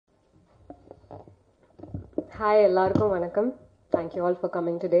Hi, எல்லாருக்கும் வணக்கம். Thank you all for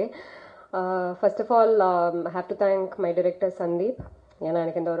coming today. First of all, I have to thank my director Sandeep. ஏன்னா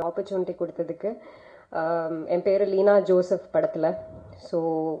எனக்கு இந்த ஒரு ஆப்பர்ச்சுனிட்டி கொடுத்ததுக்கு. என் பேர் லீனா ஜோசப் படத்தில். So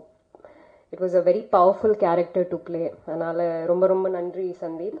it was a very powerful character to play. அதனால் ரொம்ப ரொம்ப நன்றி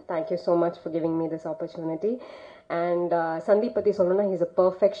Sandeep. Thank you so much for giving me this opportunity. And Sandeep பற்றி சொல்லணும்னா he's a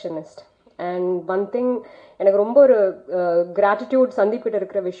perfectionist. And one thing எனக்கு ரொம்ப ஒரு கிராட்டிடியூட் சந்தீப் கிட்ட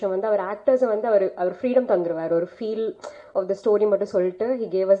இருக்கிற விஷயம் வந்து அவர் ஆக்டர்ஸை வந்து அவர் ஃப்ரீடம் தந்துடுவார். ஒரு ஃபீல் ஆஃப் த ஸ்டோரி மட்டும் சொல்லிட்டு he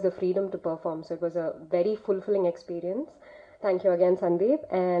gave us the freedom to perform. So it was a very fulfilling experience. Thank you again, Sandeep.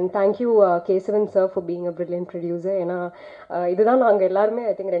 And thank you, Kesavan sir, for being a brilliant producer. ஏன்னா இதுதான் நாங்கள் எல்லாருமே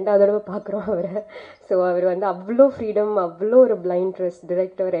I think ரெண்டாவது தடவை பார்க்குறோம் அவரை. ஸோ அவர் வந்து அவ்வளோ ஃப்ரீடம், அவ்வளோ ஒரு பிளைண்ட் ட்ரஸ்ட்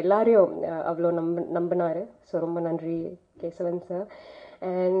டிரெக்டர் எல்லாரையும் அவ்வளோ நம்பினார். ஸோ ரொம்ப நன்றி Kesavan sir.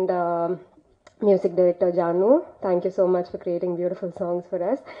 And music director Janani, thank you so much for creating beautiful songs for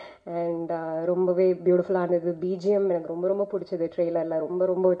us. And ரொம்பவே பியூட்டிஃபுல்லானது BGM எனக்கு ரொம்ப ரொம்ப பிடிச்சது ட்ரெய்லரில்.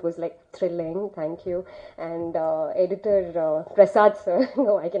 ரொம்ப it was like thrilling. Thank you. And editor Prasad sir,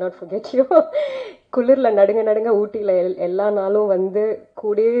 no I cannot forget you. குளிரில் நடுங்க ஊட்டியில் எல்லா நாளும் வந்து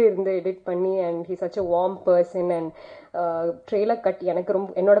கூடயே இருந்து எடிட் பண்ணி and he such a warm person. And trailer cut எனக்கு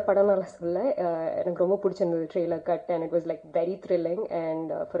ரொம்ப என்னோட படம்னால சொல்ல எனக்கு ரொம்ப பிடிச்சிருந்தது trailer cut. And it was like very thrilling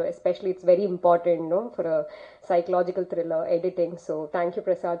and for especially it's very important no for a psychological thriller editing. So thank you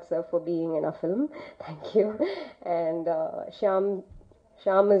Prasad sir for being in our film. Thank you. And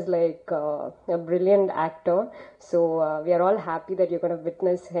Shyam is like a brilliant actor. So we are all happy that you're going to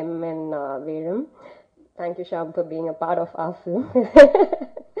witness him in Vezham. Thank you Shyam for being a part of our film.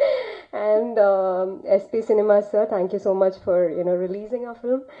 And SP Cinema sir, thank you so much for releasing our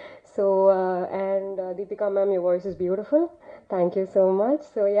film. So and Deepika ma'am, your voice is beautiful. Thank you so much.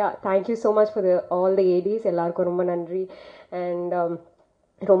 So yeah, thank you so much for all the ADs. எல்லாருக்கும் ரொம்ப நன்றி. And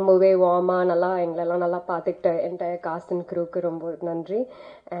ரொம்பவே வார்மாக நல்லா எங்களெல்லாம் நல்லா பார்த்துக்கிட்ட entire cast and க்ரூக்கு ரொம்ப நன்றி.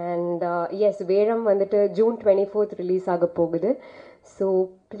 And S வேழம் வந்துட்டு June 24th ரிலீஸ் ஆக போகுது. So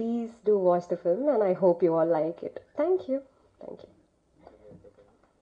please do watch the film and I hope you all like it. Thank you.